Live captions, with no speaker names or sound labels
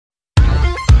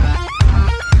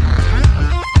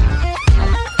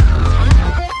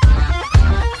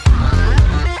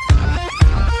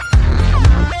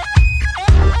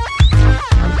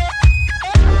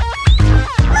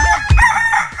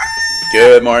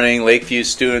Good morning, Lakeview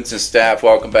students and staff.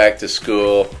 Welcome back to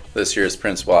school. This year's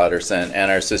Principal Otterson and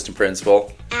our assistant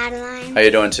principal, Adeline. How you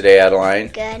doing today, Adeline?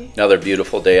 Good. Another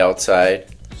beautiful day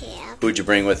outside. Yeah. Who'd you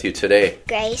bring with you today?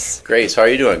 Grace. Grace, how are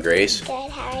you doing, Grace?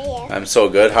 Good. How are you? I'm so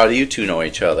good. How do you two know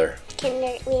each other? We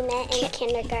met in You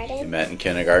kindergarten. met in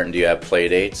kindergarten. Do you have play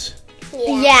dates?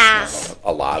 Yeah.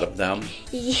 A lot of them? I'm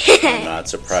Yeah. not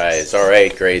surprised. All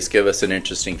right, Grace, give us an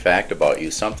interesting fact about you.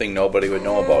 Something nobody would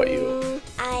know about you.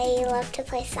 I love to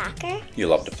play soccer. You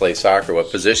love to play soccer.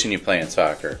 What position you play in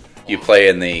soccer? You play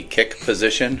in the kick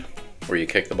position, where you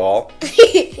kick the ball?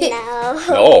 No.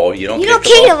 No, you don't You kick don't the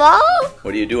kick ball. the ball?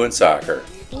 What do you do in soccer?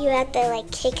 You have to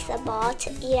kick the ball.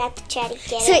 You have to try to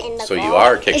get it in the So goal. you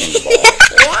are kicking the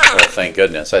ball. Yeah. Well, thank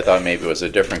goodness. I thought maybe it was a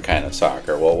different kind of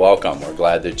soccer. Well, welcome. We're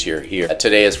glad that you're here.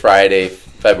 Today is Friday,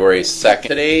 February 2nd.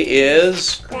 Today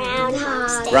is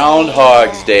Groundhog's Day.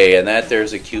 Groundhog's Day, and that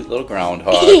there's a cute little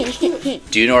groundhog.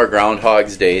 Do you know where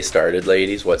Groundhog's Day started,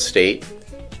 ladies? What state?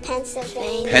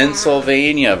 Pennsylvania.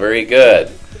 Pennsylvania. Very good.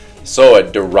 So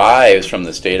it derives from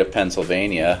the state of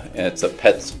Pennsylvania, and it's a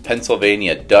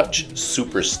Pennsylvania Dutch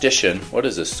superstition. What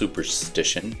is a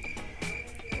superstition?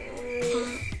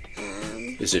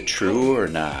 Is it true or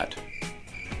not?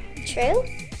 True?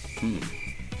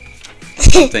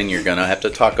 Something you're going to have to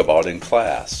talk about in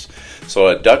class. So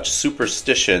a Dutch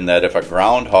superstition that if a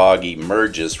groundhog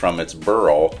emerges from its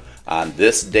burrow on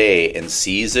this day and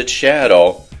sees its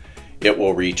shadow, it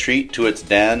will retreat to its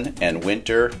den and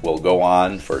winter will go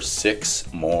on for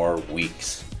 6 more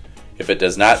weeks. If it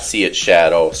does not see its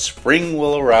shadow, spring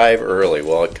will arrive early.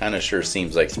 Well, it kind of sure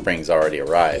seems like spring's already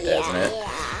arrived, hasn't it?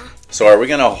 Yeah. So are we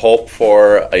going to hope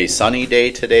for a sunny day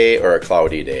today or a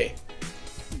cloudy day?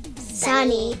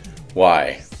 Sunny.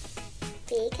 Why?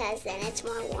 Because then it's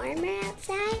more warmer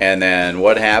outside. And then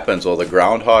what happens? Will the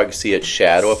groundhog see its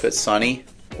shadow if it's sunny?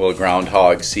 Will the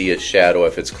groundhog see its shadow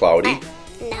if it's cloudy?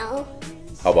 No.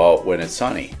 How about when it's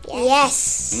sunny?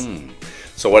 Yes.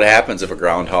 So what happens if a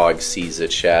groundhog sees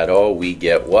its shadow? We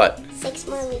get what? 6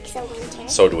 more weeks of winter.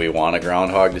 So do we want a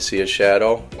groundhog to see its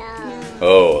shadow? No.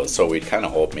 Oh, so we kind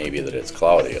of hope maybe that it's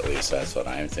cloudy, at least that's what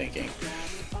I'm thinking.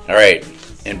 All right,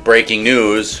 in breaking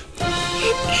news,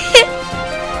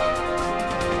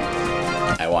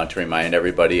 I want to remind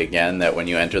everybody again that when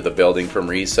you enter the building from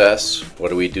recess, what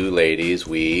do we do, ladies?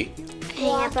 We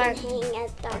Hang up our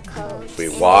coats. we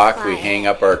walk, we hang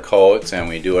up our coats, and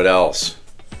we do what else?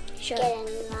 Get in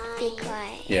line. Be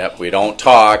quiet. Yep, we don't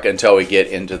talk until we get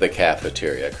into the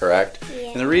cafeteria, correct?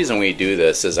 Yeah. And the reason we do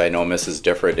this is I know Mrs.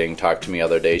 Differding talked to me the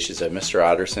other day. She said, Mr.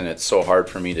 Otterson, it's so hard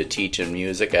for me to teach in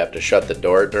music. I have to shut the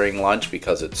door during lunch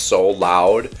because it's so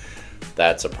loud.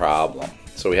 That's a problem.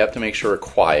 So we have to make sure we're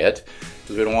quiet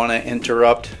because we don't want to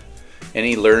interrupt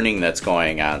any learning that's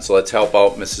going on. So let's help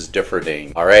out Mrs.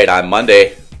 Differding. All right, on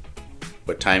Monday,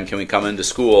 what time can we come into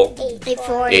school?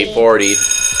 8:40. 8:40.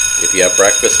 If you have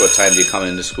breakfast, what time do you come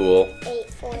into school?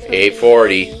 8:40.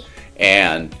 8:40.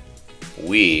 And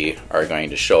we are going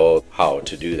to show how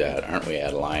to do that, aren't we,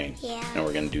 Adeline? Yeah. And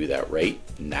we're going to do that right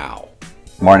now.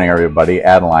 Morning, everybody.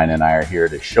 Adeline and I are here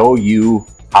to show you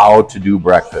how to do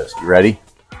breakfast. You ready?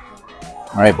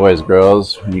 All right, boys and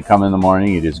girls, when you come in the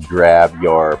morning, you just grab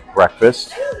your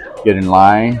breakfast, get in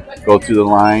line, go through the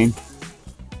line,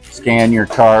 scan your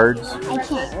cards.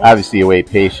 Obviously, you wait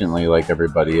patiently like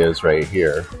everybody is right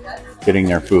here, getting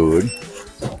their food,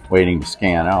 waiting to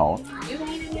scan out.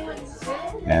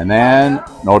 And then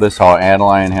notice how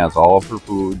Adeline has all of her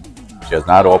food. She has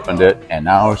not opened it, and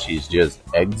now she's just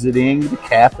exiting the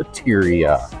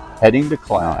cafeteria. Heading to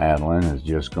class. Adeline is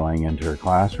just going into her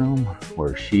classroom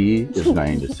where she is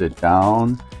going to sit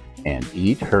down and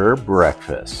eat her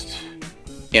breakfast.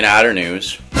 In Otter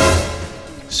news,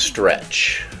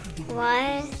 stretch.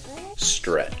 What?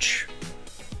 Stretch.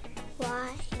 Why?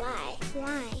 Why?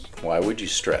 Why would you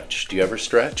stretch? Do you ever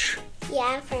stretch?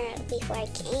 Yeah, before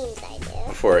games I do.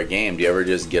 Before a game, do you ever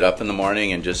just get up in the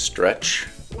morning and just stretch?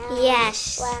 No.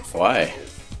 Yes. Why?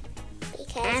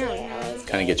 Because you're always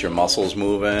Kind of get your muscles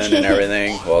moving and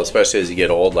everything. Well, especially as you get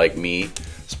old like me,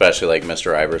 especially like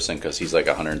Mr. Iverson, because he's like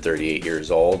 138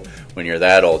 years old. When you're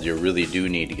that old, you really do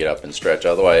need to get up and stretch.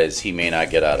 Otherwise, he may not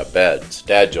get out of bed. It's a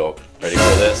dad joke. Ready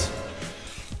for this?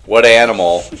 What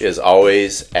animal is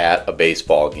always at a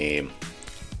baseball game?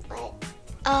 What?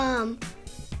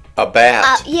 A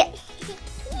bat. Yeah.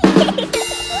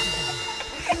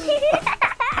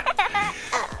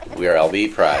 We are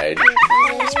LB Pride.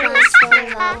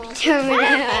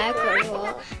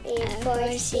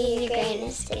 Foresee your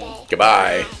greatness today.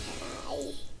 Goodbye.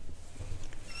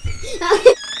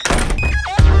 Bye.